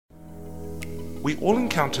We all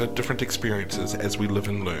encounter different experiences as we live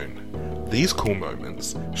and learn. These cool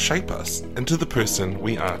moments shape us into the person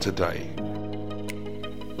we are today.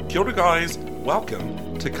 Kia ora guys,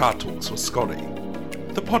 welcome to Car Talks with Scotty,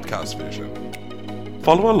 the podcast version.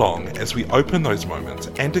 Follow along as we open those moments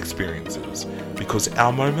and experiences because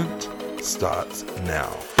our moment starts now.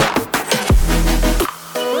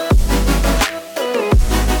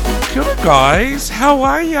 Kia ora guys, how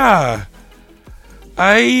are ya?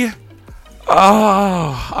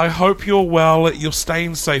 I hope you're well, you're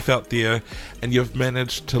staying safe out there, and you've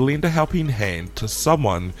managed to lend a helping hand to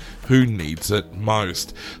someone who needs it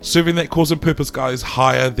most. Serving that cause and purpose, guys,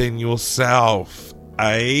 higher than yourself,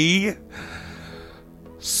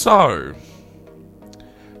 So,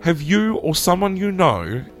 have you or someone you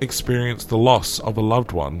know experienced the loss of a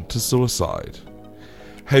loved one to suicide?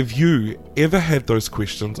 Have you ever had those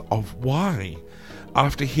questions of why,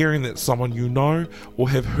 after hearing that someone you know or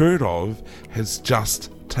have heard of has just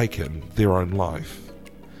taken their own life?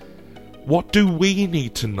 What do we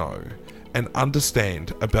need to know and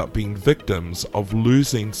understand about being victims of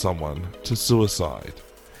losing someone to suicide?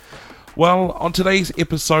 Well, on today's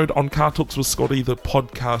episode on Car Talks with Scotty, the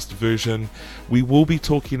podcast version, we will be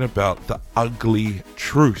talking about the ugly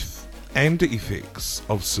truth and effects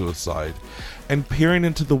of suicide, and peering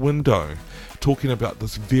into the window, talking about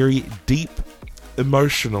this very deep,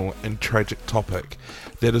 emotional and tragic topic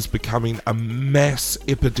that is becoming a mass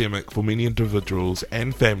epidemic for many individuals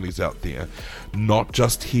and families out there, not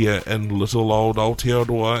just here in little old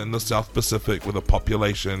Aotearoa in the South Pacific with a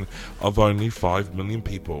population of only 5 million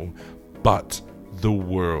people, but the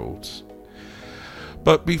world.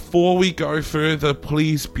 But before we go further,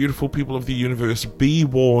 please, beautiful people of the universe, be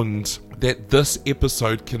warned that this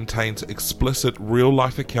episode contains explicit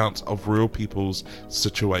real-life accounts of real people's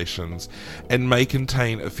situations and may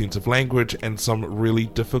contain offensive language and some really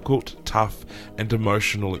difficult, tough, and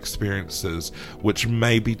emotional experiences which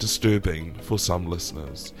may be disturbing for some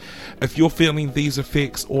listeners. If you're feeling these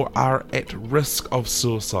effects or are at risk of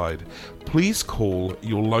suicide, please call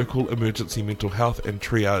your local emergency mental health and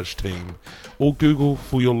triage team or Google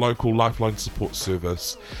for your local Lifeline support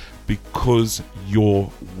service, because you're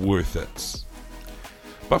worth it.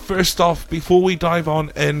 But first off, before we dive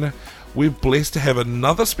on in, we're blessed to have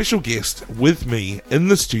another special guest with me in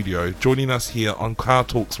the studio, joining us here on Car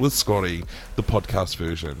Talks with Scotty, the podcast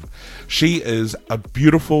version. She is a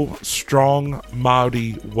beautiful, strong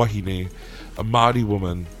Māori wahine, a Māori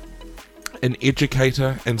woman, an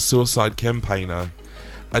educator and suicide campaigner,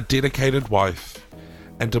 a dedicated wife,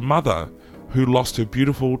 and a mother who lost her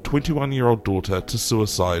beautiful 21-year-old daughter to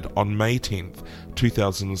suicide on May 10th,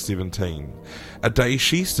 2017. A day,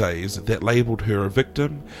 she says, that labelled her a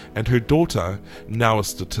victim and her daughter now a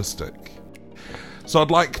statistic. So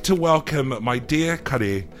I'd like to welcome my dear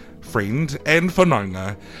kare friend and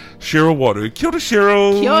whanaunga, Cheryl Waru. Kia ora,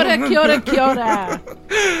 Cheryl! Kia ora, kia ora, kia ora!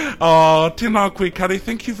 Oh, tēnā koe kare,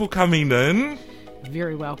 thank you for coming in.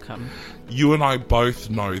 Very welcome. You and I both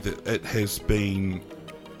know that it has been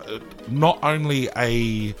not only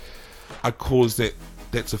a cause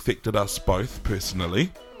that's affected us both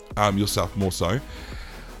personally, yourself more so,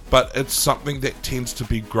 but it's something that tends to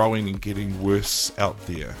be growing and getting worse out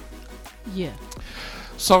there. Yeah.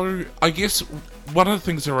 So I guess one of the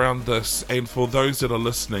things around this, and for those that are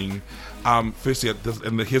listening, firstly,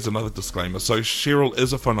 and here's another disclaimer. So Cheryl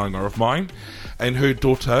is a whanaunga of mine, and her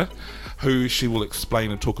daughter, who she will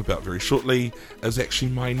explain and talk about very shortly, is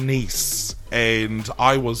actually my niece, and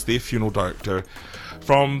I was their funeral director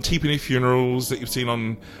from Tipene Funerals that you've seen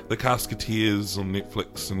on The Casketeers on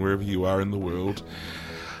Netflix and wherever you are in the world.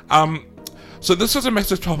 So this is a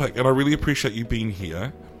massive topic, and I really appreciate you being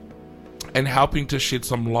here and helping to shed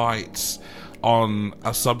some light on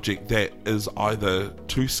a subject that is either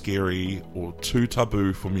too scary or too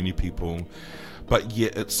taboo for many people, but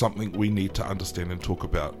yet it's something we need to understand and talk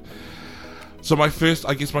about. So my first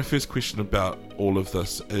question about all of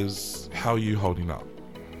this is, how are you holding up?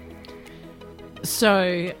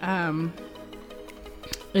 So,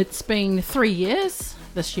 it's been 3 years.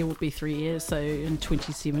 This year will be 3 years, so in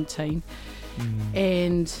 2017.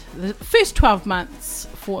 And the first 12 months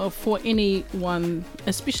for anyone,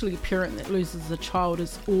 especially a parent that loses a child,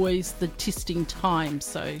 is always the testing time.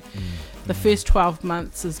 So the first 12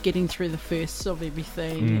 months is getting through the first of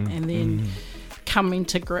everything, and then coming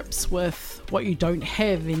to grips with what you don't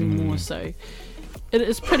have anymore. So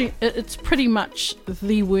it's pretty much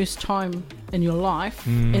the worst time in your life,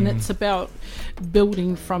 and it's about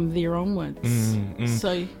building from there onwards.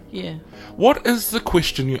 So yeah. What is the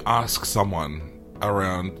question you ask someone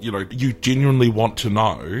around, you genuinely want to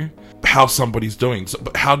know how somebody's doing,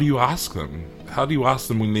 but how do you ask them? How do you ask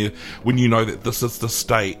them when you know that this is the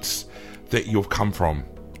state that you've come from?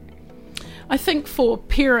 I think for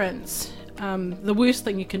parents, the worst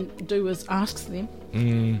thing you can do is ask them,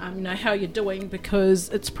 how you're doing, because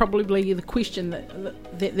it's probably the question that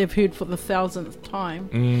they've heard for the 1000th time.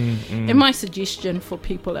 And my suggestion for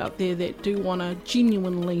people out there that do want to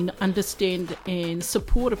genuinely understand and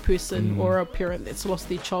support a person or a parent that's lost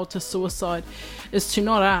their child to suicide is to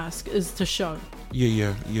not ask, is to show.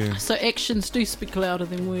 Yeah. So actions do speak louder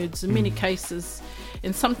than words in many cases,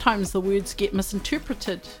 and sometimes the words get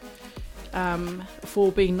misinterpreted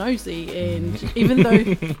for being nosy, and even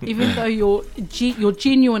though you're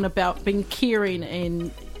genuine about being caring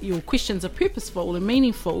and your questions are purposeful and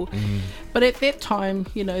meaningful, but at that time,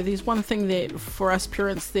 there's one thing that for us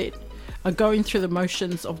parents that are going through the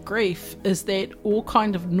motions of grief is that all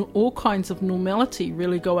kinds of normality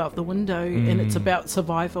really go out the window, and it's about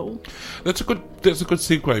survival. That's a good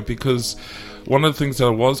segue, because one of the things that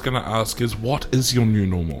I was going to ask is, what is your new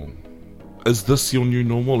normal? Is this your new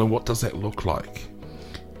normal, and what does that look like?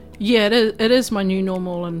 Yeah, it is my new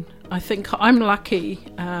normal, and I think I'm lucky.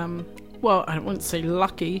 Well, I wouldn't say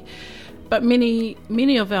lucky, but many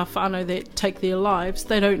of our whānau that take their lives,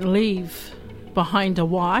 they don't leave behind a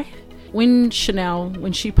why. When Chanel,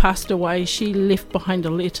 when she passed away, she left behind a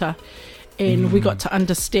letter, and we got to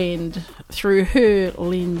understand through her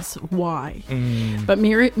lens why. But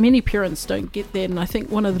many parents don't get that, and I think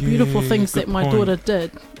one of the beautiful things that my daughter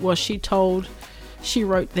did was she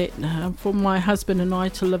wrote that for my husband and I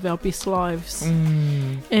to live our best lives.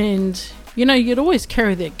 And you'd always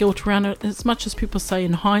carry that guilt around, as much as people say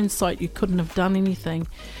in hindsight you couldn't have done anything,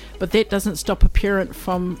 but that doesn't stop a parent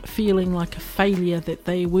from feeling like a failure that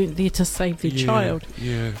they weren't there to save their child.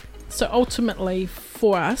 So ultimately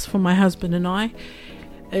for us, for my husband and I,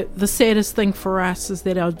 the saddest thing for us is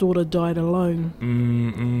that our daughter died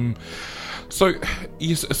alone. So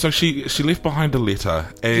yes, so she left behind a letter,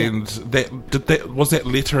 and was that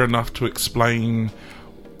letter enough to explain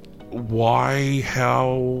why,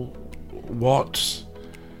 how, what?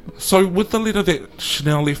 So with the letter that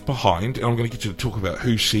Chanel left behind, and I'm going to get you to talk about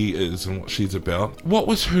who she is and what she's about, what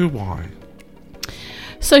was her why?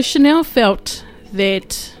 So Chanel felt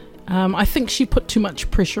that I think she put too much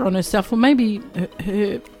pressure on herself, or maybe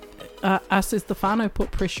us as the whānau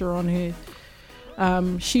put pressure on her.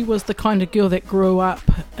 She was the kind of girl that grew up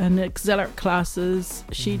in auxiliary classes.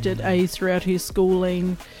 She did A's throughout her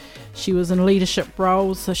schooling. She was in leadership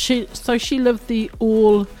roles. So she lived the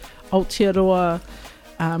all Aotearoa,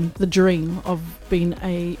 the dream of being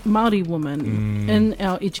a Māori woman in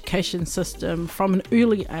our education system from an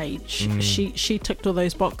early age. She ticked all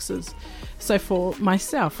those boxes. So for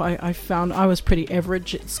myself, I found I was pretty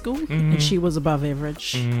average at school, and she was above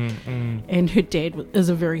average. And her dad is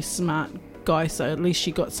a very smart guy, so at least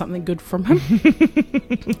she got something good from him.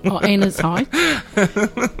 And his height.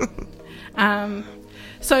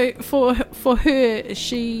 So for her,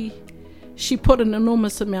 she put an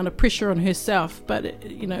enormous amount of pressure on herself, but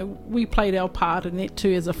we played our part in that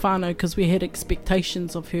too as a whānau, because we had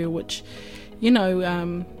expectations of her, which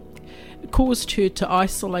caused her to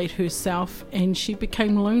isolate herself, and she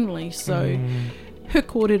became lonely. So her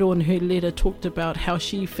kōrero in her letter talked about how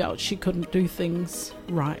she felt she couldn't do things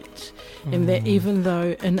right, and that even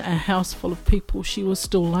though in a house full of people, she was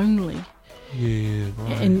still lonely. Yeah,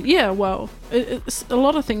 right. And a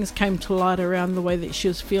lot of things came to light around the way that she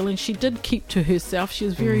was feeling. She did keep to herself. She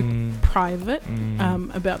was very private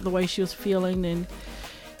about the way she was feeling, and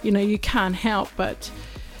you can't help but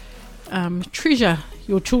treasure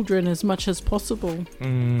your children as much as possible.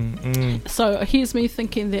 So here's me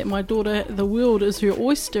thinking that my daughter, the world is her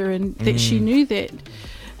oyster, and that she knew that.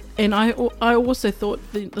 And I also thought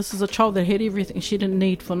that this is a child that had everything. She didn't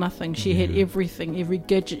need for nothing. She had everything, every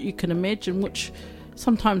gadget you can imagine, which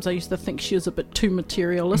sometimes I used to think she was a bit too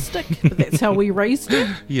materialistic, but that's how we raised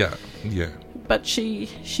her. Yeah. But she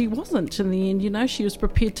wasn't in the end, she was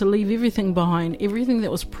prepared to leave everything behind. Everything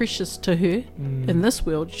that was precious to her in this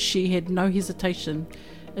world, she had no hesitation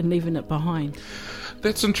in leaving it behind.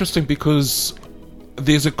 That's interesting, because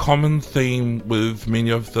there's a common theme with many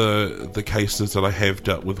of the cases that I have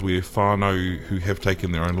dealt with where whānau who have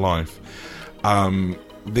taken their own life.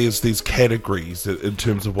 There's these categories in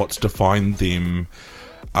terms of what's defined them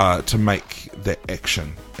to make that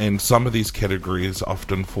action, and some of these categories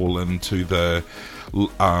often fall into the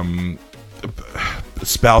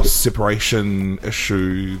spouse separation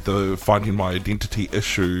issue, the finding my identity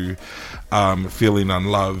issue, feeling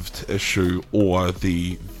unloved issue, or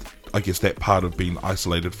I guess that part of being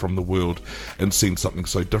isolated from the world and seeing something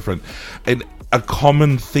so different. And a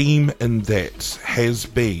common theme in that has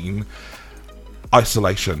been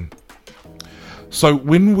isolation. So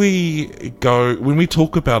when we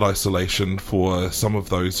talk about isolation for some of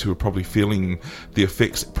those who are probably feeling the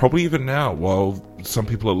effects, probably even now while some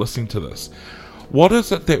people are listening to this, what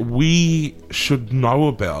is it that we should know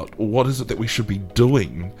about, or what is it that we should be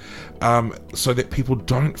doing so that people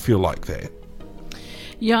don't feel like that?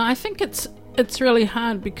 Yeah, I think it's really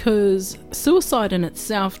hard because suicide in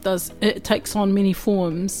itself takes on many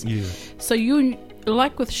forms. Yeah. So you,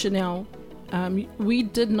 like with Chanel, we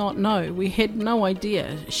did not know. We had no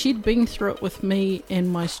idea. She'd been through it with me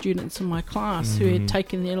and my students in my class who had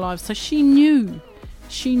taken their lives. So she knew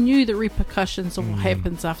the repercussions of what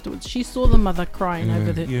happens afterwards. She saw the mother crying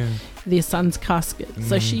over their son's casket.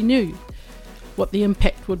 So she knew what the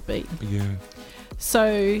impact would be. Yeah.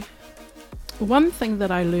 So one thing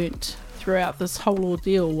that I learnt throughout this whole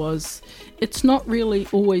ordeal was it's not really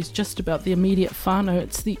always just about the immediate whānau,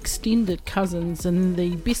 it's the extended cousins and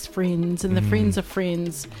the best friends and the friends of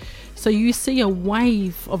friends. So you see a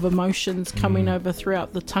wave of emotions coming over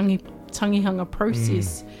throughout the tangihanga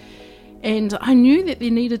process. And I knew that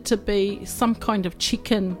there needed to be some kind of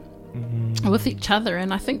check-in with each other,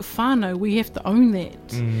 and I think whānau, we have to own that.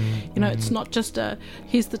 It's not just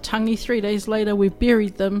here's the tangi, 3 days later we've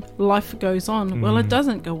buried them, life goes on. Well, it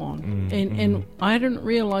doesn't go on. And I didn't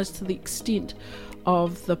realise to the extent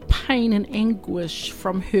of the pain and anguish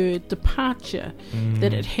from her departure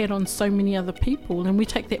that it had on so many other people, and we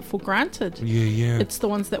take that for granted. It's the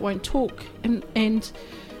ones that won't talk, and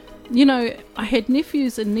I had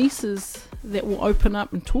nephews and nieces that will open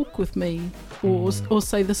up and talk with me or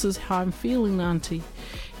say, this is how I'm feeling, Auntie.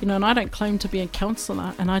 And I don't claim to be a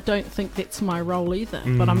counsellor, and I don't think that's my role either,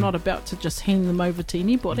 but I'm not about to just hand them over to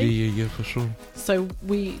anybody. Yeah, for sure. So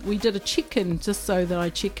we did a check-in, just so that I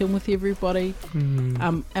check in with everybody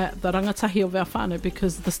at the rangatahi of our whānau,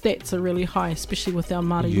 because the stats are really high, especially with our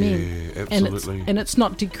Māori men. Absolutely. And it's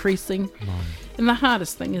not decreasing. No. And the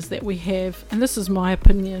hardest thing is that we have, and this is my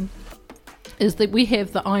opinion, is that we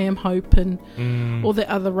have the I Am Hope and all the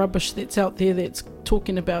other rubbish that's out there that's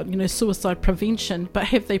talking about, suicide prevention, but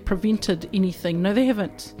have they prevented anything? No, they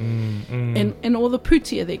haven't. And all the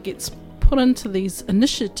putia that gets put into these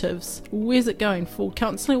initiatives, where's it going for?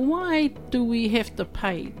 Counselling, why do we have to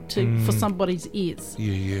pay for somebody's ears?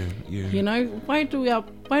 Yeah. Why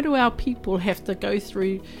do our people have to go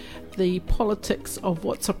through the politics of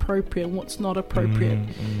what's appropriate and what's not appropriate?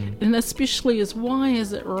 And especially why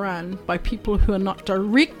is it run by people who are not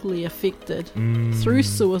directly affected through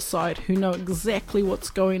suicide, who know exactly what's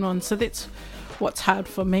going on? So that's what's hard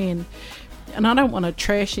for me. And I don't want to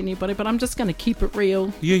trash anybody, but I'm just going to keep it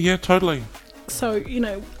real. Yeah, totally. So,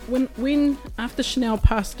 when after Chanel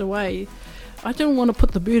passed away, I didn't want to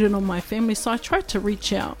put the burden on my family, so I tried to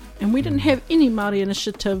reach out. And we didn't have any Māori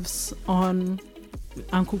initiatives on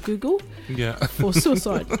Uncle Google for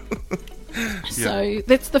suicide. So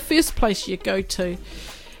that's the first place you go to.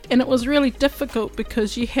 And it was really difficult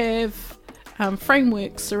because you have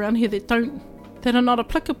frameworks around here that are not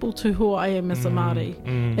applicable to who I am as a Māori.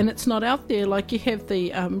 And it's not out there. Like, you have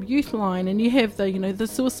the youth line, and you have the the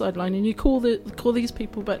suicide line, and you call these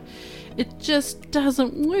people, but it just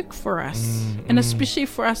doesn't work for us. And especially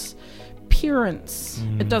for us parents,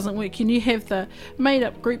 it doesn't work. And you have the made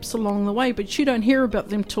up groups along the way, but you don't hear about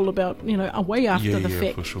them till about a way after the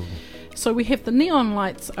fact. For sure. So we have the neon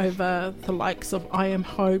lights over the likes of I Am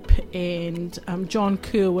Hope and John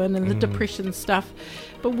Kerwin and the depression stuff,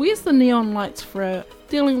 but where's the neon lights for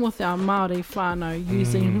dealing with our Māori whānau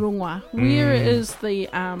using runga? Where is the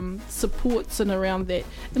supports and around that?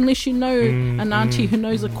 Unless you know an auntie who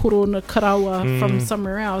knows a korona karawa from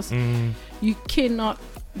somewhere else, you cannot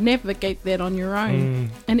navigate that on your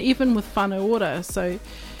own. And even with whānau ora, so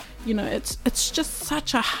it's just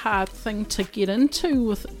such a hard thing to get into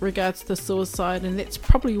with regards to suicide, and that's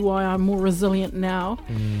probably why I'm more resilient now,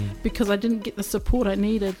 because I didn't get the support I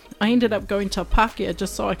needed. I ended up going to a Pākehā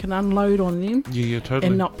just so I can unload on them, totally,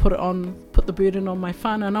 and not put the burden on my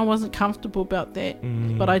whānau, and I wasn't comfortable about that,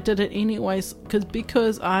 but I did it anyways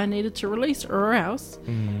because I needed to release, or else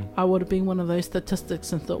I would have been one of those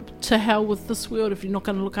statistics and thought, to hell with this world, if you're not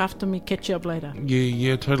going to look after me, catch you up later.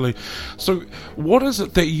 Yeah, totally. So what is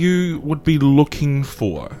it that you would be looking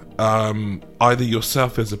for, either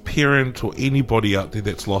yourself as a parent or anybody out there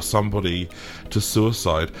that's lost somebody to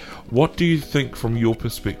suicide? What do you think, from your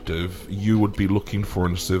perspective, you would be looking for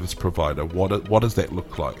in a service provider? What does that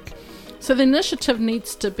look like? So the initiative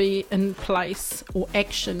needs to be in place or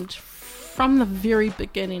actioned from the very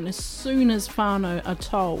beginning. As soon as whānau are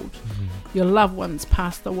told your loved ones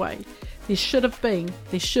passed away, there should have been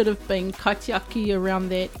kaitiaki around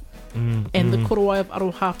that, and the korowai of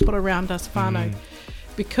aroha put around us whānau.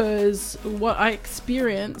 because what I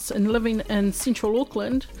experienced in living in central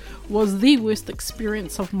Auckland was the worst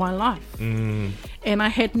experience of my life. And I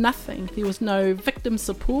had nothing. There was no victim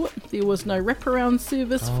support, there was no wraparound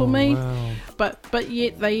service for me. Wow. But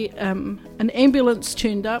yet they an ambulance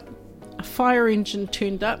turned up, a fire engine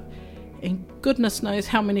turned up, and goodness knows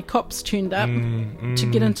how many cops turned up to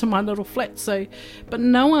get into my little flat. So, but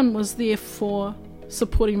no one was there for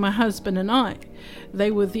supporting my husband and I.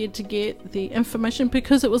 They were there to get the information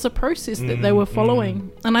because it was a process that they were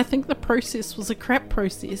following. And I think the process was a crap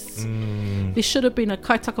process. There should have been a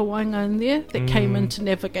kaitaka wainga in there that came in to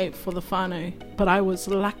navigate for the whānau. But I was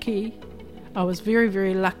lucky. I was very,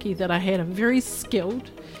 very lucky that I had a very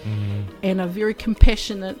skilled and a very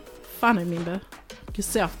compassionate whānau member,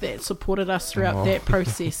 yourself, that supported us throughout that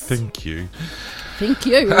process. Thank you. Thank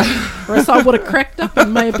you. Or else I would have cracked up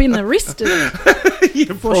and may have been arrested.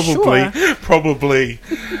 Yeah, For probably.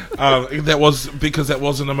 That was because that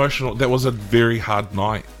was that was a very hard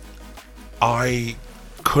night. I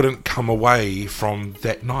couldn't come away from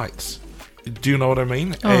that night. Do you know what I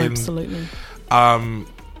mean? Oh, absolutely.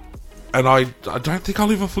 And I don't think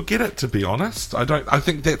I'll ever forget it, to be honest. I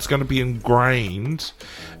think that's going to be engraved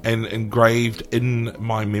in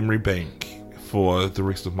my memory bank for the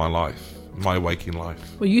rest of my life, my waking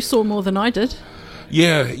life. Well, you saw more than I did.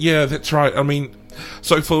 Yeah, that's right. I mean,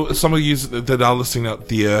 so for some of you that are listening out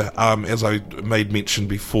there, as I made mention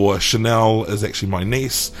before, Chanel is actually my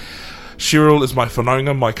niece. Cheryl is my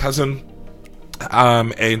whanaunga, my cousin.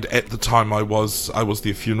 And at the time I was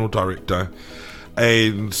their funeral director.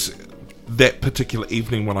 And that particular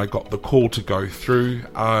evening when I got the call to go through,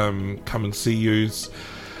 come and see yous,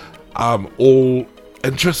 all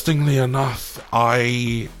interestingly enough,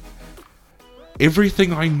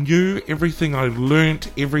 everything I knew, everything I learnt,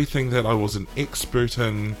 everything that I was an expert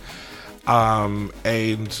in,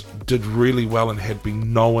 and did really well and had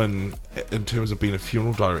been known in terms of being a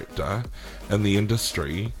funeral director in the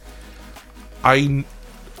industry,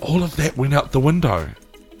 all of that went out the window,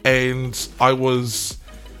 and I was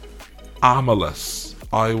armorless,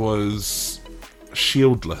 I was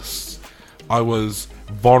shieldless, I was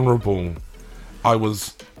vulnerable, I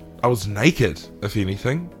was naked, if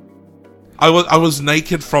anything. I was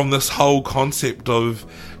naked from this whole concept of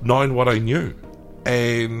knowing what I knew,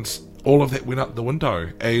 and all of that went out the window.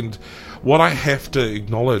 And what I have to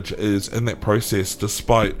acknowledge is, in that process,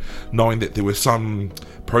 despite knowing that there were some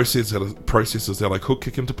processes that I could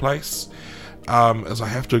kick into place, is I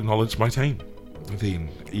have to acknowledge my team. Then,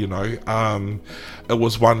 it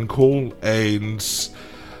was one call, and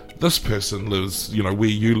this person lives, where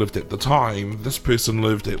you lived at the time. This person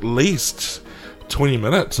lived at least 20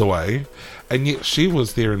 minutes away, and yet she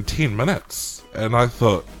was there in 10 minutes. And I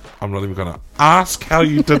thought, I'm not even going to ask how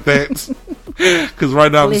you did that, because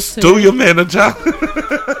right now I'm still your manager.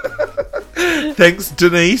 Thanks,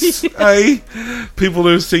 Denise. Hey, people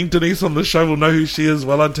who've seen Denise on the show will know who she is.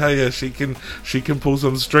 Well, I tell you, she can pull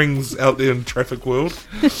some strings out there in traffic world.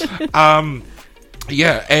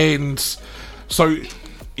 Yeah, and so,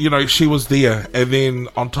 she was there, and then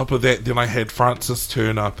on top of that, then I had Francis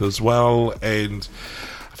turn up as well, and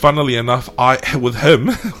funnily enough, with him,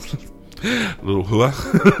 little hua,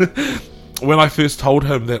 when I first told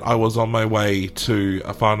him that I was on my way to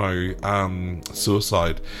a whānau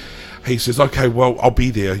suicide, he says, okay, well, I'll be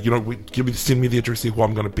there, send me the address there,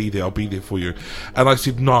 I'm going to be there, I'll be there for you. And I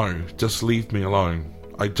said, no, just leave me alone.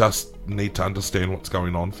 I just need to understand what's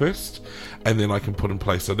going on first, and then I can put in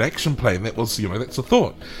place an action plan. That was, that's a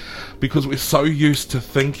thought. Because we're so used to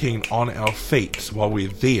thinking on our feet while we're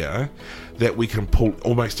there that we can pull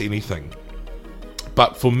almost anything.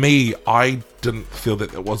 But for me, I didn't feel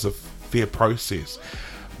that it was a fair process,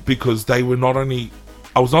 because I was not only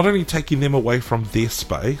taking them away from their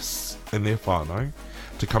space and their whānau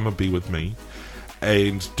to come and be with me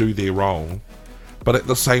and do their role, but at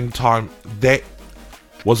the same time, that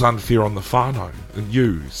was unfair on the whānau and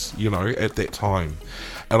yous, at that time.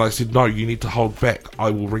 And I said, no, you need to hold back. I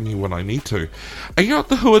will ring you when I need to. And you know what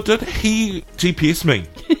the hua did? He GPS'd me.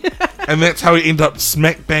 And that's how he ended up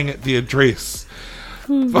smack bang at the address.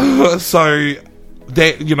 So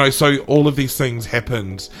that, so all of these things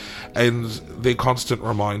happened, and they're constant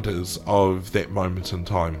reminders of that moment in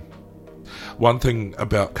time. One thing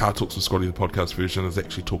about Car Talks with Scotty, the podcast version, is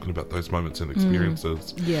actually talking about those moments and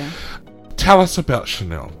experiences. Yeah. Tell us about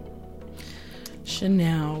Chanel.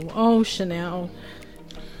 Oh, Chanel.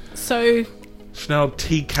 So... Chanel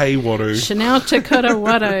TK Waru. Chanel Te Kura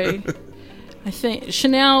Waru. I think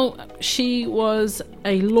Chanel, she was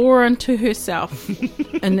a law unto herself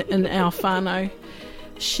in our whānau.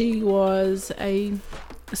 She was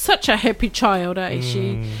such a happy child, eh?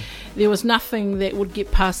 there was nothing that would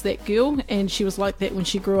get past that girl, and she was like that when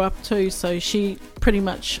she grew up too. So she pretty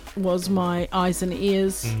much was my eyes and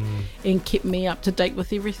ears and kept me up to date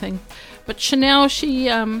with everything. But Chanel, she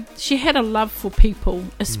had a love for people,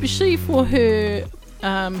 especially for her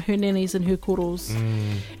nannies and her korors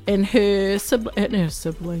and her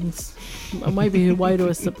siblings, maybe her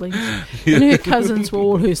wairua siblings, and her cousins were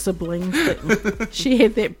all her siblings. She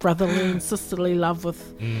had that brotherly and sisterly love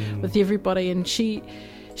with everybody, and she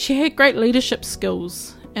had great leadership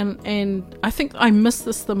skills. And I think I miss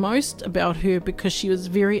this the most about her, because she was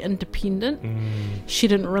very independent. She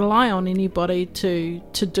didn't rely on anybody to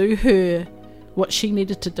do her what she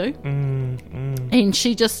needed to do, and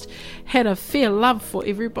she just had a fair love for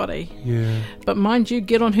everybody. But mind you,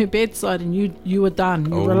 get on her bedside and you were done.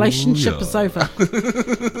 Your relationship is over.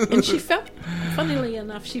 And she felt, funnily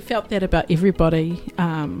enough, she felt that about everybody.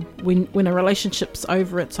 When a relationship's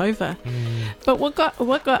over, it's over. But what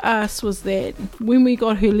got us was that when we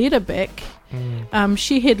got her letter back,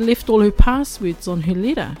 she had left all her passwords on her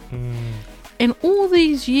letter. And all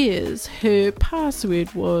these years, her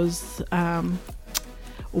password was, her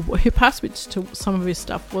passwords to some of her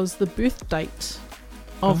stuff was the birth date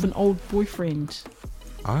of an old boyfriend.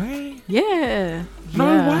 Yeah.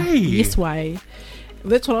 No way. Yes way.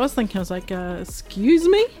 That's what I was thinking. I was like, excuse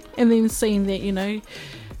me? And then seeing that,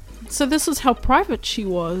 so this is how private she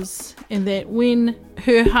was, and that when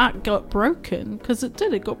her heart got broken, because it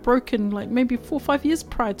got broken like maybe 4 or 5 years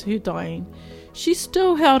prior to her dying, she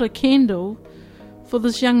still held a candle for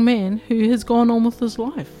this young man who has gone on with his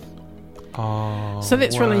life. So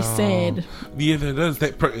that's really sad. Yeah, that is.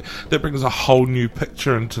 That brings a whole new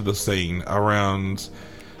picture into the scene around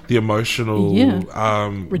the emotional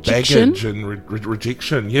rejection. baggage and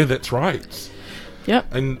rejection. Yeah, that's right.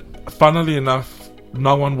 Yep. And funnily enough,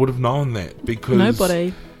 no one would have known that, because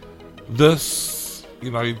nobody. This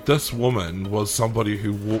woman was somebody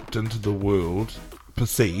who walked into the world,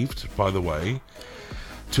 perceived, by the way,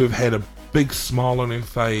 to have had a big smile on her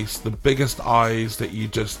face, the biggest eyes that you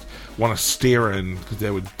just want to stare in because they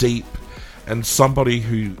were deep, and somebody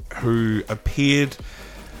who appeared,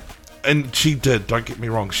 and she did, don't get me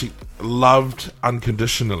wrong, she loved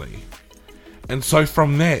unconditionally. And so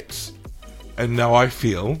from that, and now I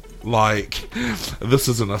feel like this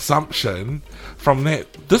is an assumption, from that,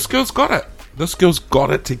 this girl's got it. This girl's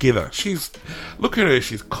got it together. Look at her,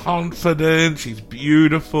 she's confident, she's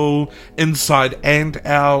beautiful, inside and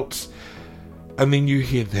out. And then you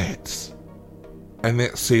hear that, and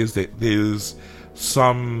that says that there's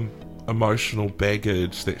some emotional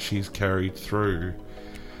baggage that she's carried through.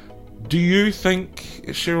 Do you think,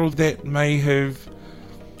 Cheryl, that may have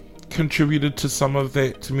contributed to some of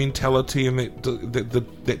that mentality and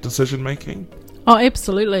that decision making? Oh,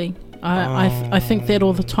 absolutely. I think that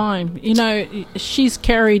all the time. She's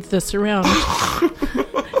carried this around.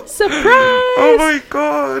 Surprise! Oh my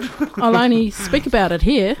god! I'll only speak about it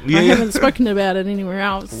here. Yeah. I haven't spoken about it anywhere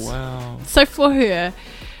else. Wow. So for her,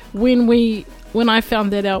 when I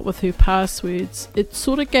found that out with her passwords, it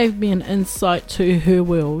sort of gave me an insight to her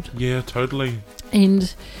world. Yeah, totally.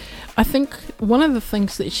 And I think one of the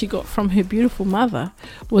things that she got from her beautiful mother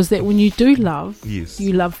was that when you do love,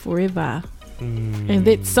 you love forever. And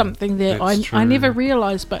that's something that I never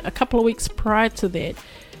realised, but a couple of weeks prior to that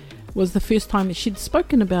was the first time that she'd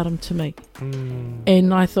spoken about him to me.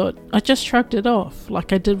 And I thought, I just shrugged it off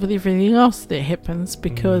like I did with everything else that happens,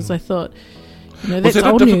 because I thought, that's was that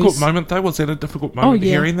a old difficult news. moment though? Was that a difficult moment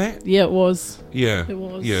hearing that? Yeah, it was. Yeah. It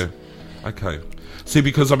was. Yeah. Okay. See,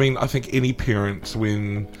 because I think any parent,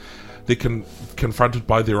 when they're confronted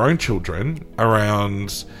by their own children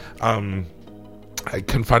around,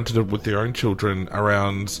 confronted with their own children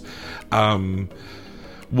around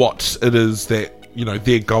what it is that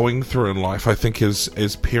they're going through in life, I think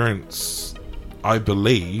as parents, I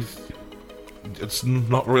believe it's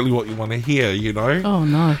not really what you want to hear, Oh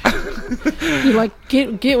no. You're like,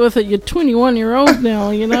 get with it, you're 21-year-old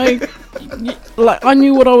now, like I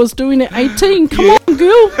knew what I was doing at 18. Come on,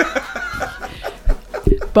 girl.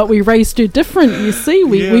 But we raised her different, you see.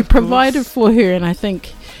 We provided for her, and I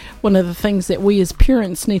think one of the things that we as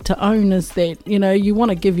parents need to own is that, you want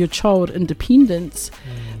to give your child independence,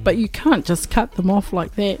 but you can't just cut them off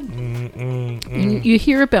like that. And you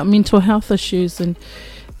hear about mental health issues, and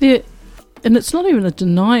it's not even a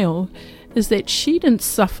denial, is that she didn't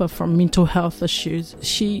suffer from mental health issues.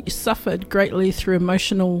 She suffered greatly through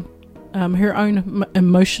her own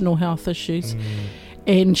emotional health issues.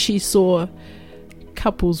 And she saw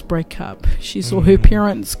couples break up. She saw her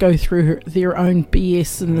parents go through their own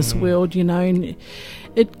BS in this world, you know, and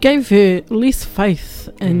it gave her less faith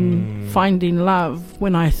in finding love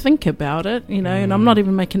when I think about it, you know, and I'm not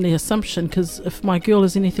even making the assumption, because if my girl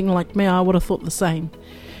is anything like me, I would have thought the same.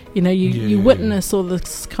 You know, you witness all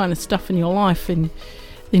this kind of stuff in your life, and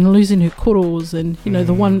then losing her koros and, you know,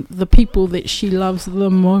 the people that she loves the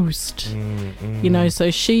most, you know, so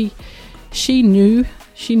she knew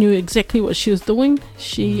exactly what she was doing.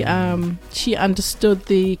 She understood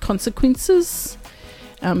the consequences,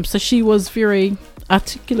 so she was very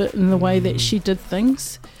articulate in the way that she did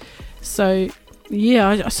things. So yeah,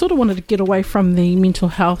 I sort of wanted to get away from the mental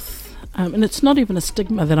health. And it's not even a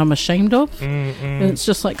stigma that I'm ashamed of. And it's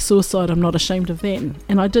just like suicide, I'm not ashamed of that.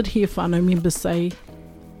 And I did hear whānau members say,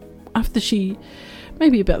 after she,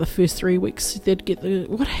 maybe about the first 3 weeks, they'd get the,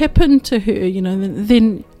 what happened to her, you know,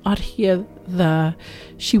 then I'd hear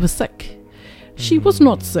she was sick. She was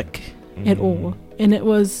not sick at all. And it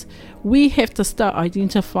was, we have to start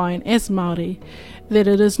identifying as Māori that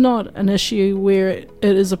it is not an issue where it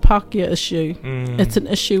is a Pākehā issue. It's an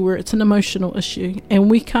issue where it's an emotional issue, and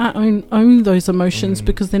we can't own those emotions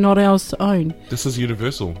because they're not ours to own. This is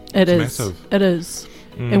universal. It's massive. It is.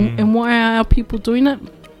 And why are our people doing it?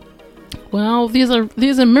 Well,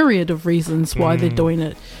 there's a myriad of reasons why they're doing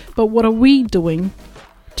it, but what are we doing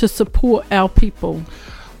to support our people?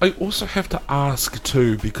 I also have to ask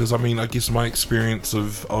too, because I mean, I guess my experience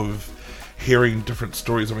of hearing different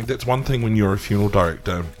stories, I mean, that's one thing when you're a funeral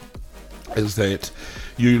director, is that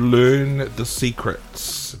you learn the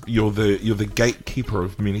secrets. You're the gatekeeper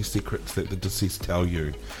of many secrets that the deceased tell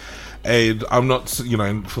you. And I'm not, you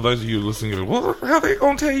know, for those of you listening, go, well, how are they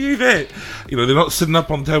going to tell you that? You know, they're not sitting up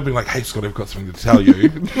on the table being like, hey, Scott, I've got something to tell you.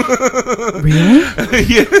 Really?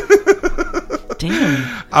 Yeah.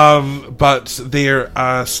 Damn. But there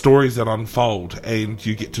are stories that unfold, and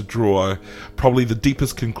you get to draw probably the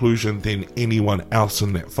deepest conclusion than anyone else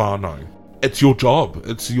in that whānau. It's your job.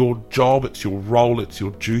 It's your role, it's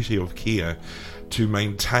your duty of care to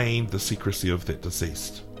maintain the secrecy of that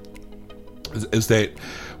deceased. Is that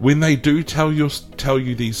when they do tell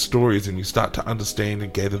you these stories and you start to understand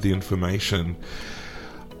and gather the information,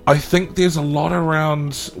 I think there's a lot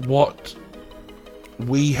around what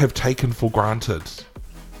we have taken for granted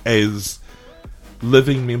as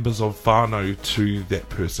living members of whānau to that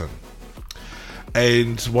person.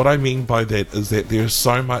 And what I mean by that is that there's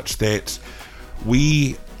so much that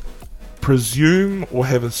we presume or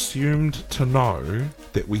have assumed to know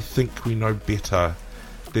that we think we know better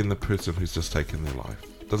than the person who's just taken their life.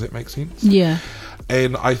 Does that make sense? Yeah.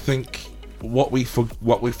 And I think what we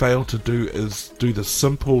fail to do is do the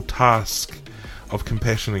simple task of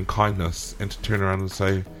compassion and kindness, and to turn around and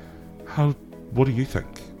say, what do you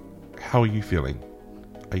think? How are you feeling?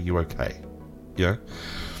 Are you okay? Yeah?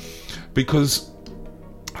 Because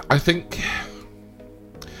I think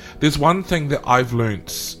there's one thing that I've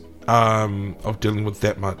learnt of dealing with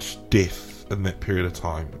that much death in that period of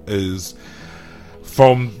time is,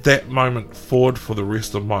 from that moment forward for the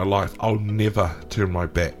rest of my life, I'll never turn my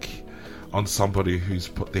back on somebody who's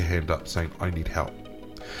put their hand up saying, I need help.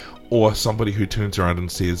 Or somebody who turns around and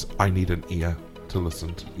says, I need an ear to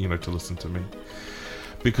listen to me.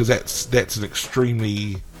 Because that's an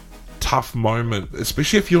extremely tough moment,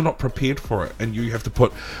 especially if you're not prepared for it and you have to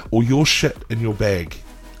put all your shit in your bag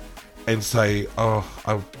and say,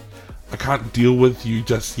 I can't deal with you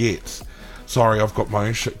just yet. Sorry, I've got my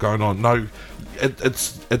own shit going on. No,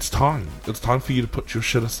 it's time. It's time for you to put your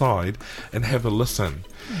shit aside and have a listen.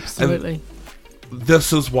 Absolutely. And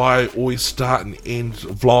this is why I always start and end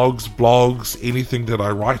vlogs, blogs, anything that I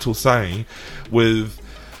write or say with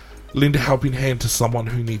lend a helping hand to someone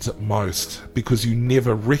who needs it most, because you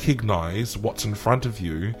never recognise what's in front of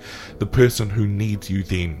you, the person who needs you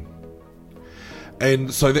then.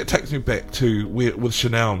 And so that takes me back to with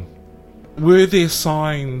Chanel. Were there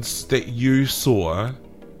signs that you saw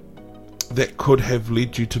that could have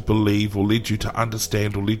led you to believe, or led you to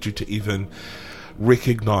understand, or led you to even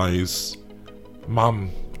recognise, Mum,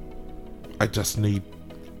 I just need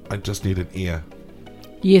an ear?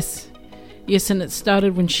 Yes, and it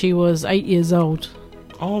started when she was 8 years old.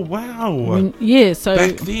 Oh wow! So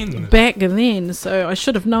back then, so I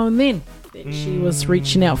should have known then that she was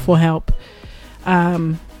reaching out for help.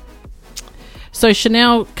 So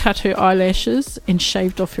Chanel cut her eyelashes and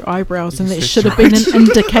shaved off her eyebrows, and that should have been an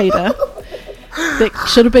indicator. That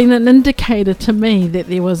should have been an indicator to me that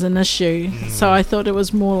there was an issue. So I thought it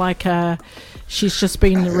was more like she's just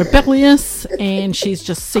been rebellious and she's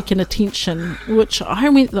just seeking attention, which I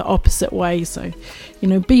went the opposite way. So,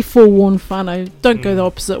 be forewarned, whānau, don't go the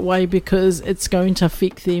opposite way, because it's going to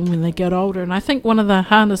affect them when they get older. And I think one of the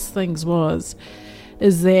hardest things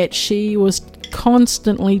is that she was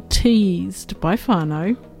constantly teased by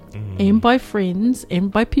whānau and by friends and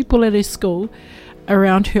by people at her school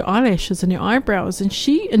around her eyelashes and her eyebrows, and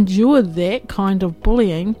she endured that kind of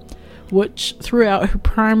bullying, which throughout her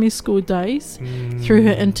primary school days, through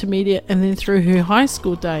her intermediate, and then through her high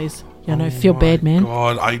school days. Feel bad, man.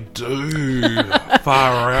 God, I do.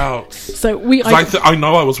 Far out. So I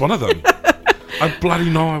know I was one of them. I bloody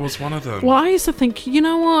know I was one of them. Well, I used to think, you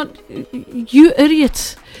know what, you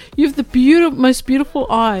idiot. You have the most beautiful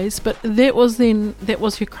eyes, but that was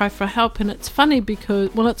her cry for help. And it's funny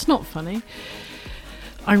because, well, it's not funny.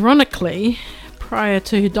 Ironically, prior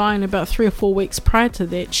to her dying, about 3 or 4 weeks prior to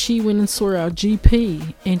that, she went and saw our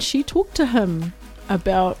GP, and she talked to him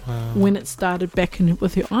about when it started back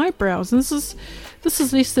with her eyebrows. And this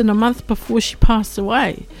is less than a month before she passed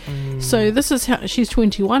away. So this is how she's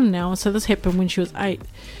 21 now. So this happened when she was 8.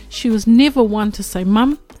 She was never one to say,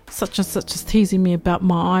 "Mum, such and such is teasing me about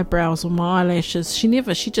my eyebrows or my eyelashes." She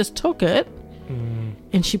just took it.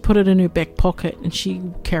 And she put it in her back pocket, and she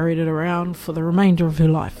carried it around for the remainder of her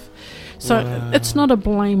life. So it's not a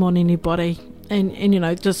blame on anybody. And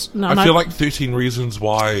just... No, I feel like 13 Reasons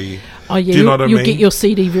Why... Oh, yeah, do you know what I mean? You'll get your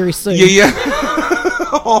CD very soon. Yeah.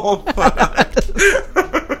 Oh, fuck.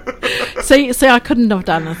 See, I couldn't have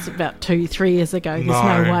done this about 2-3 years ago. There's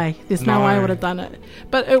no way. There's no way I would have done it.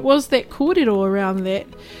 But it was that kōrero around that.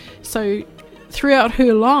 So throughout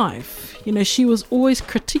her life, she was always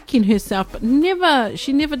critiquing herself, but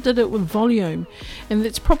she never did it with volume. And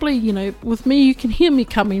that's probably, with me, you can hear me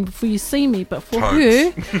coming before you see me, but for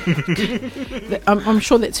her, I'm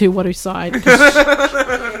sure that's her waru side.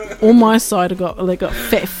 On my side, they got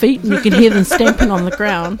fat feet, and you can hear them stamping on the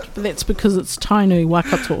ground, but that's because it's tainu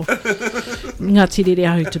wakato. Ngāti rere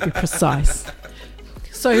ahu, to be precise.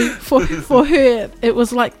 So for her, it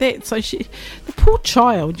was like that. So the poor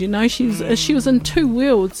child, she was in two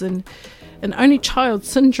worlds, and an only child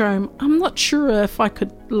syndrome. I'm not sure if I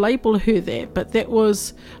could label her that, but that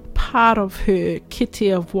was part of her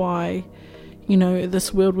kete of why,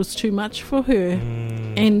 this world was too much for her.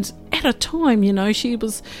 And at a time, she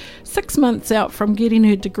was 6 months out from getting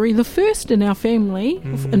her degree, the first in our family,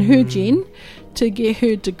 in her gen, to get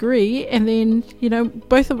her degree. And then,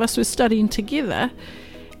 both of us were studying together.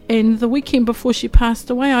 And the weekend before she passed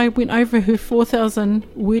away, I went over her 4,000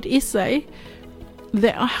 word essay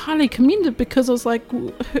that I highly commended, because I was like,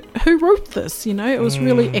 who wrote this? It was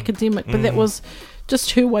really academic, but that was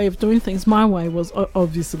just her way of doing things. My way was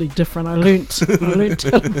obviously different. I learnt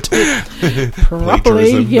how to do it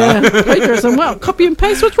properly. Plagiarism. Well, copy and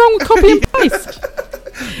paste. What's wrong with copy and paste?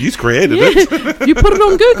 You created it. You put it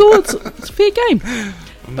on Google. It's fair game.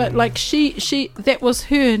 But like she that was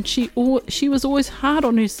her, and she was always hard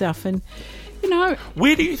on herself. And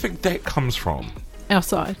where do you think that comes from? Our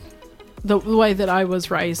side, the way that I was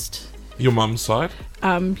raised. Your mum's side.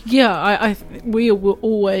 We were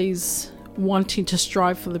always wanting to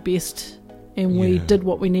strive for the best, and we did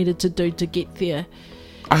what we needed to do to get there.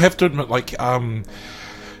 I have to admit,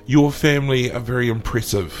 your family are very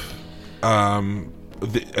impressive. That's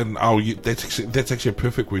actually a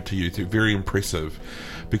perfect word to use. They're very impressive,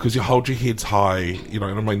 because you hold your heads high. And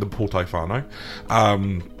I mean the Pōtai whānau.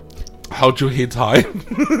 Hold your heads high.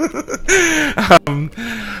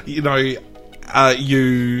 You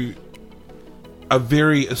are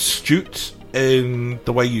very astute in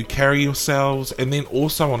the way you carry yourselves, and then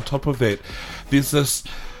also on top of that, there's this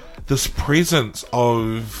presence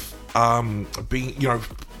of being,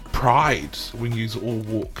 pride when you all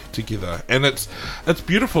walk together, and it's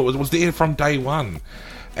beautiful. It was there from day one.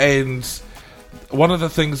 And one of the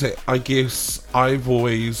things that I guess I've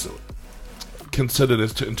always considered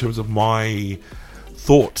in terms of my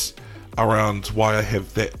thoughts around why I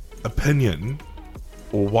have that opinion,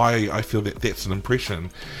 or why I feel that that's an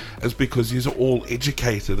impression, is because you're all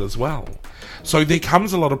educated as well. So there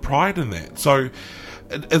comes a lot of pride in that. So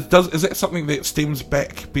is that something that stems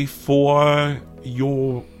back before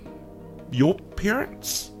your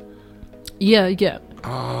parents? Yeah.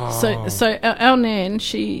 Oh. So our nan,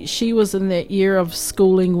 she was in that year of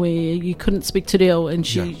schooling where you couldn't speak te reo, and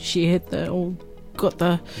she had got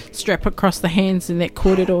the strap across the hands in that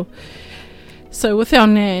kōrero. So with our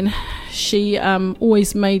nan, she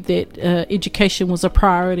always made that education was a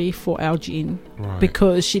priority for our gen,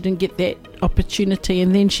 because she didn't get that opportunity.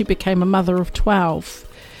 And then she became a mother of 12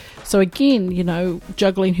 So again,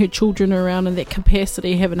 juggling her children around in that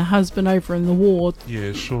capacity, having a husband over in the war,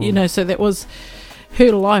 Yeah, sure. so that was,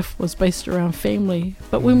 her life was based around family.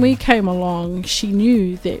 But when we came along, she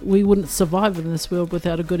knew that we wouldn't survive in this world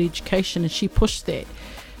without a good education, and she pushed that.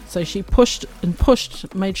 So she pushed and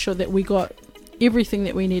pushed, made sure that we got everything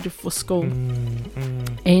that we needed for school.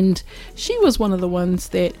 And she was one of the ones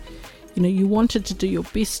that, you wanted to do your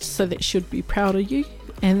best so that she'd be proud of you.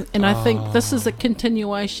 And I think this is a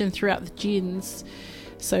continuation throughout the gens.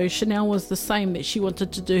 So Chanel was the same, that she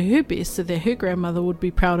wanted to do her best so that her grandmother would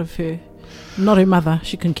be proud of her. Not her mother,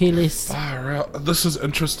 she can care less. Far out. This is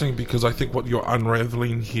interesting because I think what you're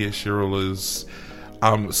unraveling here, Cheryl, is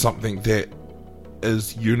something that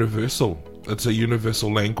is universal. It's a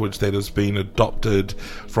universal language that has been adopted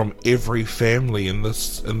from every family in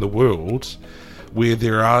the world, where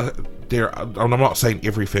there are, and I'm not saying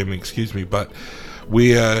every family, excuse me, but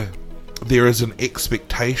where there is an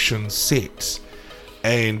expectation set,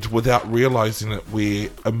 and without realizing it, we're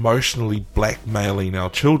emotionally blackmailing our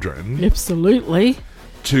children. Absolutely.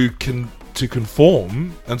 To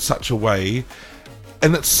conform in such a way,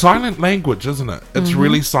 and it's silent language, isn't it? It's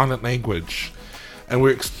really silent language, and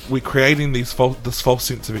we're creating this false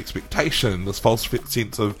sense of expectation, this false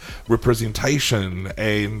sense of representation,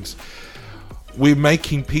 and we're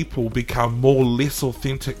making people become less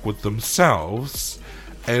authentic with themselves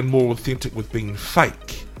and more authentic with being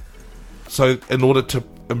fake. So in order to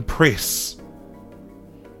impress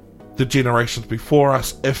the generations before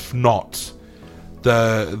us, if not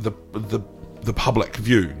the public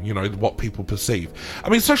view, what people perceive. I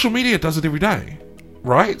mean, social media does it every day,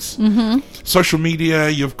 right? Mm-hmm. Social media,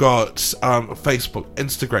 you've got Facebook,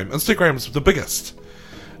 Instagram. Instagram's the biggest.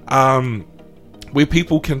 Where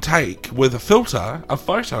people can take, with a filter, a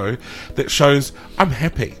photo that shows, I'm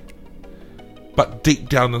happy. But deep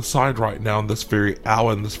down inside right now, in this very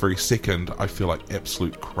hour, in this very second, I feel like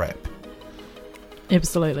absolute crap.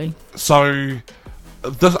 Absolutely. So,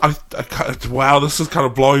 wow, this is kind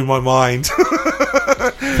of blowing my mind.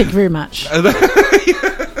 Thank you very much.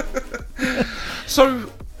 So,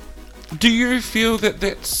 do you feel that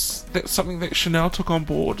that's something that Chanel took on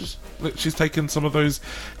board? That she's taken some of those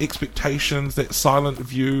expectations, that silent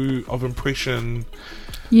view of impression?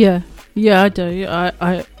 Yeah, I do.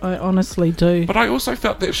 I honestly do. But I also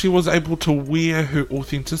felt that she was able to wear her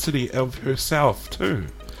authenticity of herself too.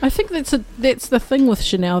 I think that's the thing with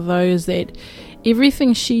Chanel, though, is that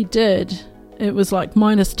everything she did, it was like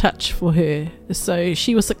Midas touch for her. So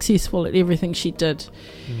she was successful at everything she did.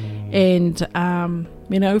 And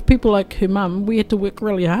people like her mum, we had to work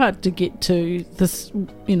really hard to get to this.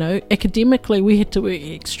 Academically we had to work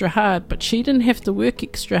extra hard, but she didn't have to work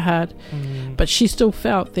extra hard. But she still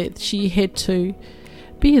felt that she had to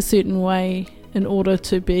be a certain way in order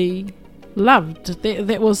to be loved.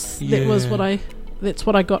 That's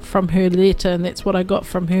what I got from her letter, and that's what I got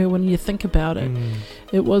from her when you think about it.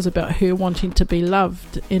 It was about her wanting to be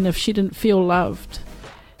loved, and if she didn't feel loved,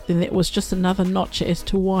 then that was just another notch as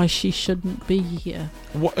to why she shouldn't be here.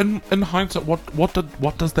 What, in hindsight,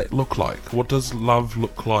 what does that look like? What does love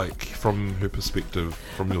look like from her perspective,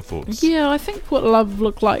 from your thoughts? Yeah, I think what love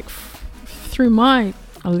looked like through my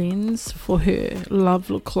lens for her,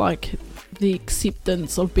 love looked like the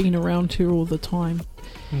acceptance of being around her all the time.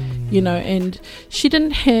 And she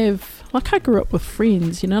didn't have, like, I grew up with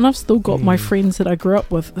friends, and I've still got my friends that I grew up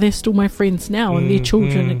with. They're still my friends now, and their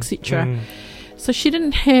children, etc. So she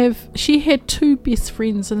had two best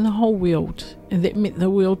friends in the whole world, and that meant the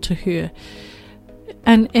world to her.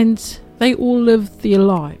 And they all lived their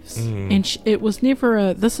lives. And it was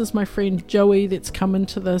never this is my friend Joey that's come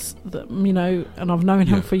into this, and I've known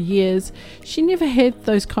him for years. She never had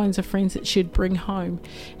those kinds of friends that she'd bring home.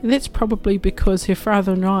 And that's probably because her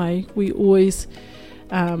father and I, we always,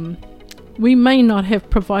 we may not have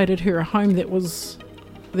provided her a home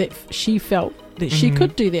that she felt that she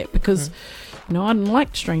could do that, because I didn't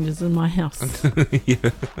like strangers in my house.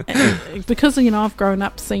 Because, I've grown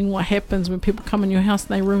up seeing what happens when people come in your house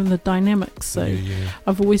and they ruin the dynamics. So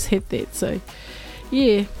I've always had that. So,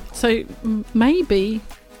 So maybe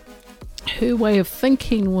her way of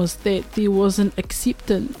thinking was that there was an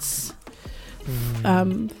acceptance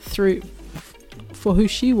for who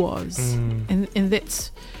she was. And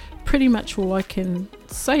that's pretty much all I can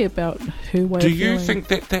say about her way of feeling. Do you think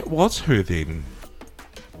that was her then?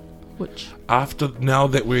 Which? Now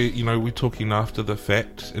that we're talking after the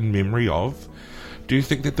fact, in memory of, do you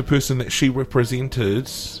think that the person that she represented,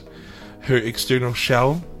 her external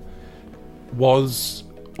shell, was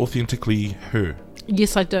authentically her?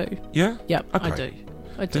 Yes, I do. Yeah? Yep, Okay.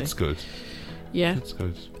 I do. That's good. Yeah. That's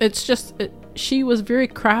good. It's just, she was very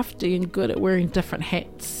crafty and good at wearing different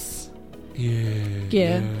hats.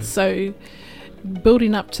 Yeah. So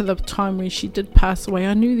building up to the time when she did pass away,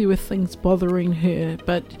 I knew there were things bothering her,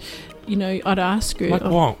 but I'd ask her. Like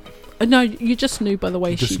what? No, you just knew by the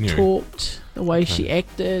way she knew. talked, the way she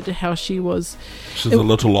acted, how she was. She's a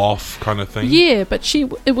little off kind of thing. Yeah, but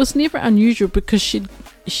it was never unusual because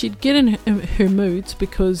she'd get in her moods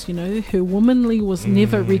because her womanly was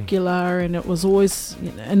never regular, and it was always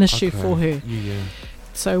an issue for her. Yeah.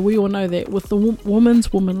 So we all know that with the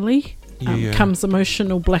woman's womanly comes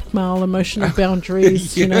emotional blackmail, emotional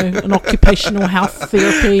boundaries, and occupational health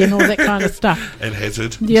therapy and all that kind of stuff. And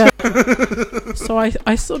hazard. Yeah. So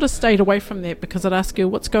I sort of stayed away from that because I'd ask her,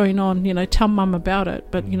 what's going on? Tell mum about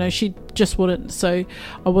it. But, she just wouldn't. So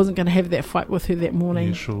I wasn't going to have that fight with her that morning.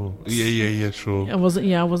 Yeah, sure. Yeah, sure. I wasn't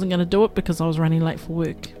going to do it because I was running late for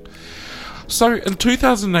work. So in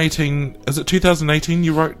 2018, is it 2018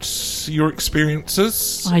 you wrote your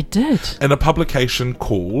experiences? I did. In a publication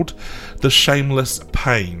called The Shameless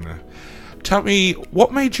Pain. Tell me,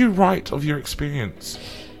 what made you write of your experience?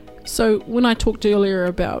 So when I talked earlier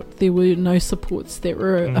about there were no supports that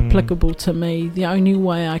were applicable to me, the only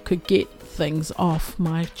way I could get things off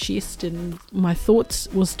my chest and my thoughts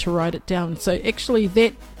was to write it down. So actually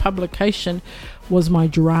that publication was my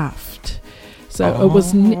draft. So it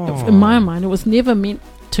was, in my mind, it was never meant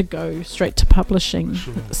to go straight to publishing.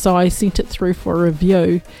 Sure. So I sent it through for a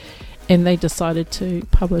review, and they decided to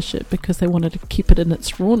publish it because they wanted to keep it in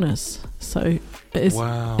its rawness. So as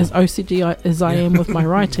OCD as I am with my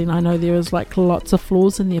writing, I know there was lots of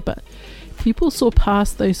flaws in there, but people saw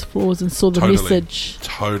past those flaws and saw the message.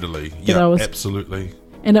 Totally. Yeah, absolutely.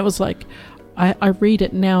 And it was like, I read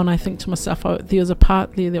it now and I think to myself, there was a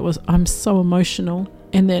part there that was, I'm so emotional.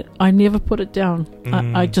 And that I never put it down.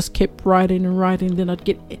 I just kept writing and writing. Then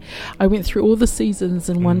I went through all the seasons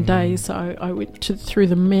in one day. So I went through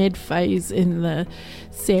the mad phase and the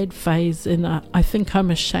sad phase and I think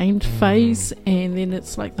I'm ashamed phase. And then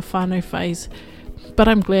it's like the whānau phase. But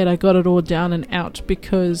I'm glad I got it all down and out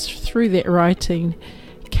because through that writing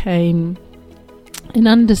came an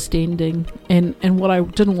understanding. And what I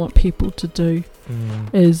didn't want people to do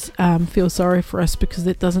is feel sorry for us because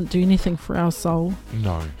that doesn't do anything for our soul.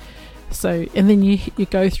 No. So, and then you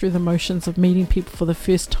go through the motions of meeting people for the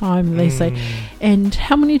first time and they say, and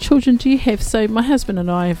how many children do you have? So my husband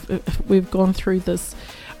and I, we've gone through this.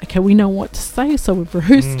 Okay, we know what to say, so we've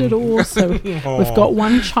rehearsed it all. So we've got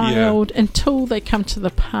one child until they come to the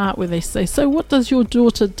part where they say, so what does your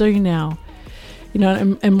daughter do now?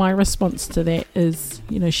 And my response to that is,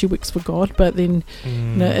 she works for God, but then,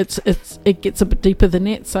 it gets a bit deeper than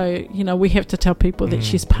that. So, we have to tell people that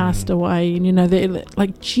she's passed away, and they're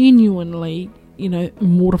genuinely,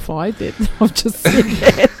 mortified that I've just said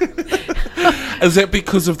that. Is that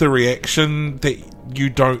because of the reaction that you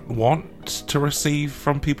don't want to receive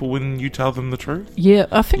from people when you tell them the truth? Yeah,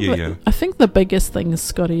 I think the biggest thing,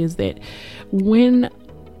 Scotty, is that when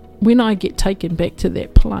I get taken back to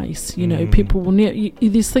that place, people will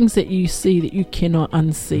there's things that you see that you cannot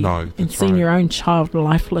unsee. No, and seeing your own child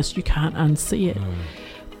lifeless, you can't unsee it.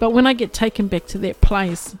 But when I get taken back to that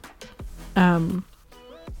place,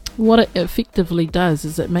 what it effectively does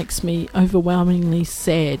is it makes me overwhelmingly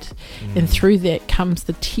sad. And through that comes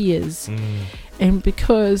the tears. And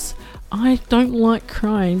because I don't like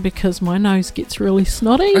crying because my nose gets really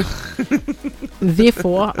snotty.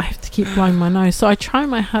 Therefore, I have to keep blowing my nose. So I try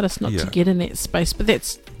my hardest not to get in that space. But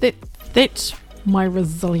that's my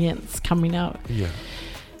resilience coming out.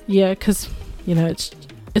 Yeah, because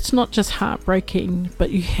it's not just heartbreaking, but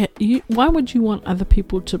why would you want other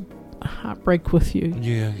people to heartbreak with you?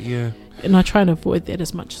 Yeah. And I try and avoid that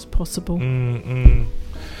as much as possible.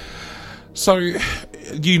 So,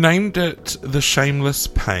 you named it The Shameless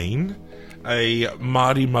Pain, a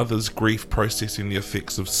Māori mother's grief processing the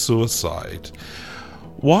effects of suicide.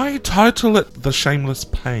 Why title it The Shameless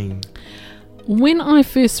Pain? When I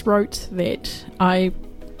first wrote that, I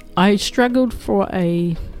struggled for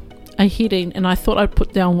a heading, and I thought I'd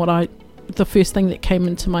put down the first thing that came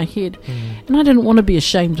into my head, and I didn't want to be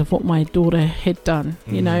ashamed of what my daughter had done,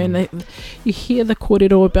 and you hear the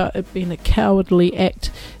kōrero about it being a cowardly act.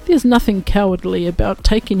 There's nothing cowardly about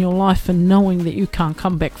taking your life and knowing that you can't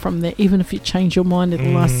come back from that, even if you change your mind at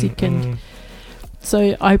the last second.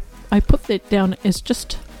 So I put that down as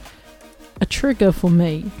just a trigger for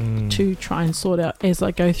me to try and sort out as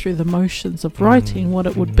I go through the motions of writing what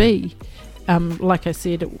it would be. Like I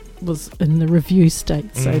said, it was in the review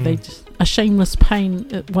state, so a shameless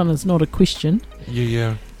pain one is not a question.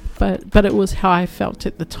 Yeah. But it was how I felt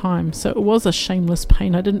at the time, so it was a shameless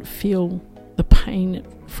pain. I didn't feel the pain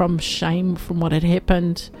from shame from what had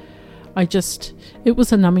happened. it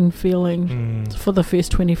was a numbing feeling for the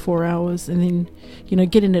first 24 hours, and then, you know,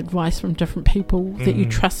 getting advice from different people that you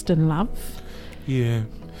trust and love. Yeah.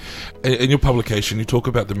 In your publication, you talk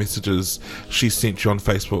about the messages she sent you on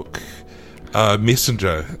Facebook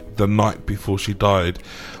Messenger the night before she died.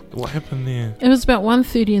 What happened there? It was about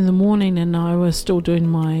 1:30 in the morning, and I was still doing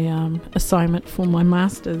my assignment for my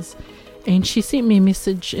master's, and she sent me a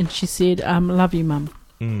message, and she said, love you, Mum.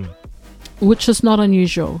 Which is not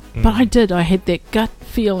unusual, but I had that gut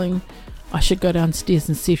feeling I should go downstairs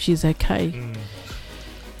and see if she's okay.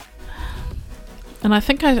 And I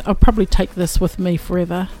think I'll probably take this with me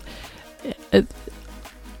forever.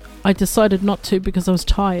 I decided not to because I was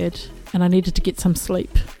tired and I needed to get some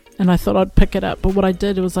sleep, and I thought I'd pick it up, but what I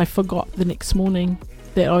did was I forgot the next morning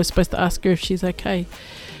that I was supposed to ask her if she's okay.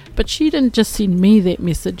 But she didn't just send me that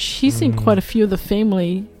message, she sent quite a few of the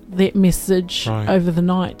family that message over the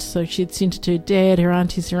night. So she'd sent it to her dad, her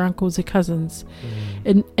aunties, her uncles, her cousins,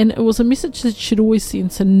 and it was a message that she'd always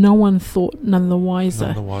sent, so no one thought none the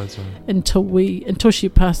wiser until she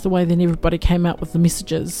passed away. Then everybody came out with the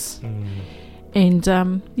messages. And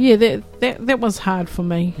that was hard for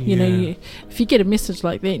me. You know, if you get a message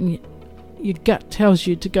like that and your gut tells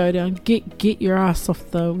you to go down, get your ass off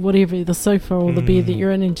the sofa or the bed that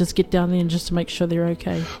you're in, and just get down there and just to make sure they're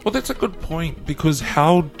okay. Well, that's a good point, because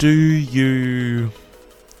how do you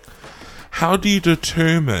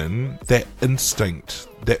determine that instinct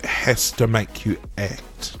that has to make you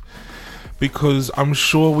act? Because I'm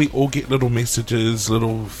sure we all get little messages,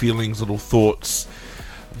 little feelings, little thoughts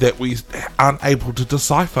that we aren't able to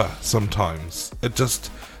decipher sometimes. It just,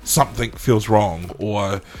 something feels wrong,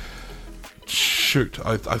 or shoot,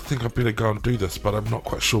 I think I better go and do this, but I'm not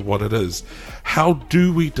quite sure what it is. How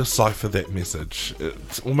do we decipher that message?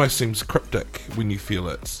 It almost seems cryptic when you feel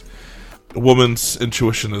it. A woman's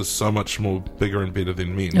intuition is so much more bigger and better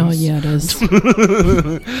than men's. Oh yeah, it is.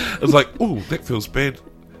 It's like, oh, that feels bad.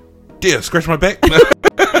 Dear, scratch my back.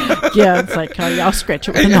 Yeah, it's like, oh, yeah, I'll scratch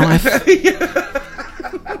it with a knife.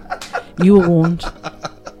 You were warned.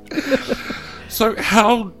 So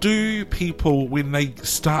how do people, when they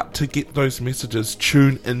start to get those messages,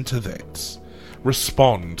 tune into that?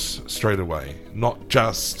 Respond straight away? Not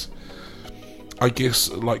just, I guess,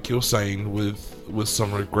 like you're saying, with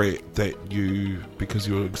some regret that because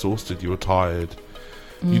you were exhausted, you were tired,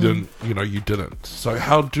 you didn't. So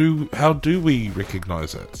how do we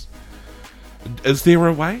recognise it? Is there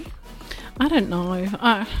a way? I don't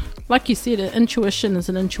know. Like you said, intuition is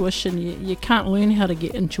an intuition. You can't learn how to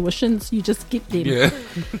get intuitions. You just get them. Yeah.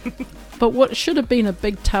 But what should have been a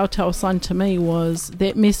big telltale sign to me was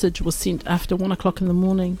that message was sent after 1 o'clock in the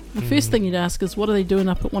morning. The first thing you'd ask is, what are they doing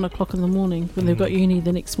up at 1 o'clock in the morning when they've got uni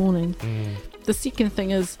the next morning? The second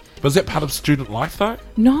thing is... Was that part of student life, though?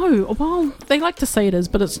 No. Well, they like to say it is,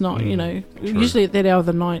 but it's not, you know. True. Usually at that hour of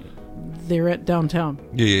the night, they're at downtown.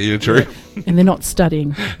 Yeah, true. And they're not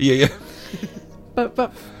studying. Yeah.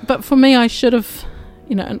 But for me, I should have,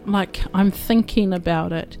 you know, like, I'm thinking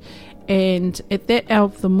about it, and at that hour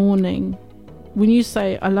of the morning, when you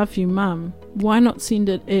say I love you, Mum, why not send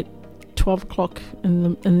it at 12 o'clock in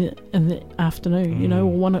the afternoon, you know,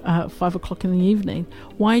 or 5 o'clock in the evening?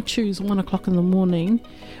 Why choose 1 o'clock in the morning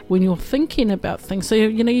when you're thinking about things? So,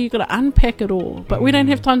 you know, you've got to unpack it all, but we don't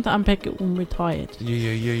have time to unpack it when we're tired.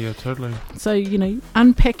 Yeah, totally. So, you know,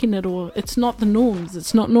 unpacking it all, it's not the norms.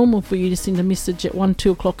 It's not normal for you to send a message at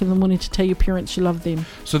 2 o'clock in the morning to tell your parents you love them.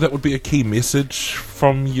 So that would be a key message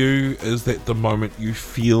from you, is that the moment you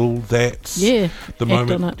feel that,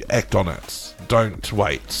 act on it. Don't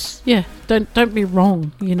wait. Yeah, don't be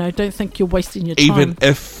wrong. You know, don't think you're wasting your time. Even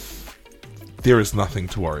if there is nothing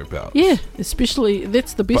to worry about. Yeah, especially,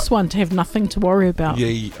 that's the best one, to have nothing to worry about.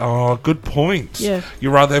 Yeah, good point. Yeah.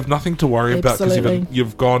 You'd rather have nothing to worry about because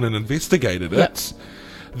you've gone and investigated it,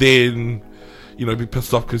 than, you know, be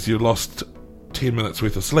pissed off because you lost 10 minutes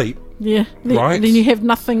worth of sleep. Yeah. Right? Then you have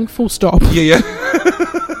nothing, full stop. Yeah.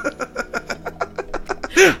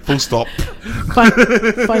 Full stop.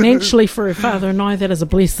 Financially, for her father and I, that is a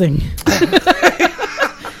blessing.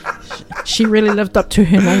 She really lived up to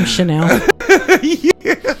her name, Chanel.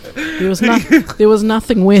 Yeah. There was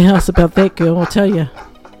nothing warehouse about that girl, I'll tell you.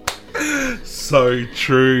 So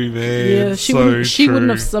true, man. Yeah, she wouldn't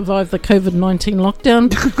have survived the COVID-19 lockdown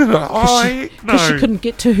because she couldn't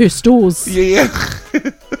get to her stores. Yeah.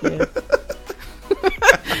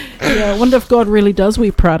 Yeah, I wonder if God really does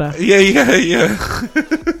wear Prada. Yeah.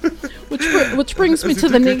 Which brings me to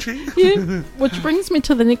the next. Yeah, which brings me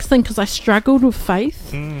to the next thing, because I struggled with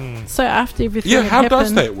faith. So after everything, how happened,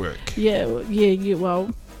 does that work? Yeah.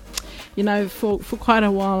 Well, you know, for quite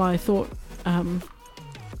a while, I thought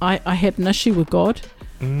I had an issue with God.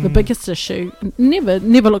 the biggest issue. Never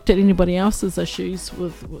looked at anybody else's issues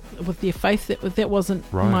with their faith. That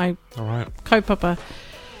wasn't my kaupapa.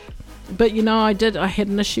 But I had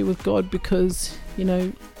an issue with God because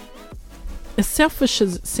as selfish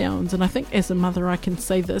as it sounds, and I think as a mother I can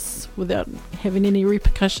say this without having any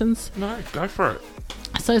repercussions. No, go for it.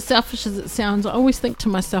 So selfish as it sounds, I always think to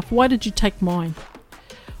myself, why did you take mine?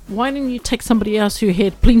 Why didn't you take somebody else who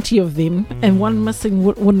had plenty of them and one missing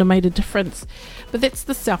wouldn't have made a difference? But that's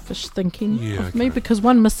the selfish thinking of me, because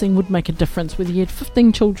one missing would make a difference whether you had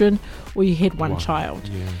 15 children or you had one child.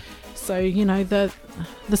 Yeah. So,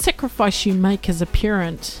 the sacrifice you make as a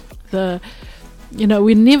parent,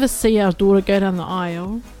 we never see our daughter go down the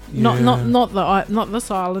aisle. Yeah. Not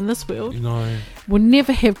this aisle in this world. We'll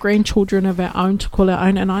never have grandchildren of our own to call our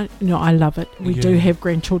own, and I love it. We do have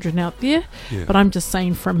grandchildren out there, but I'm just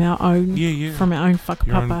saying from our own, from our own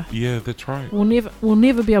whakapapa. Yeah, that's right. We'll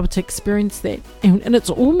never be able to experience that, and it's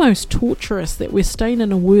almost torturous that we're staying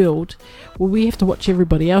in a world where we have to watch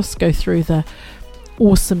everybody else go through the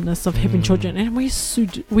awesomeness of having children, and we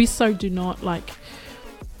so do not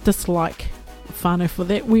dislike whānau for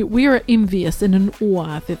that. We are envious and in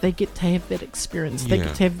awe that they get to have that experience. They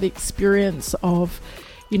get to have the experience of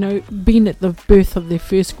being at the birth of their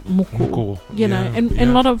first moko. And a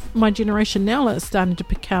lot of my generation now are starting to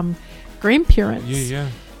become grandparents.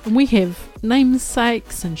 And we have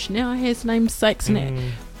namesakes, and Chanel has namesakes,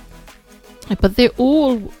 and but they're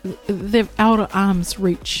out of arm's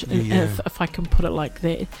reach, if I can put it like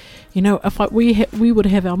that. If we would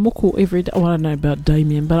have our moko every day. Well, I don't know about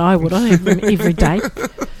Damien, but I would. I have them every day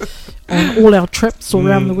on all our trips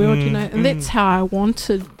around the world, and that's how I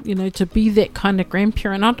wanted, to be that kind of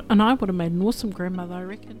grandparent. And I would have made an awesome grandmother, I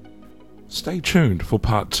reckon. Stay tuned for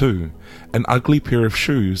part 2, An Ugly Pair of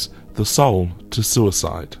Shoes, The Soul to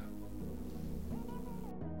Suicide.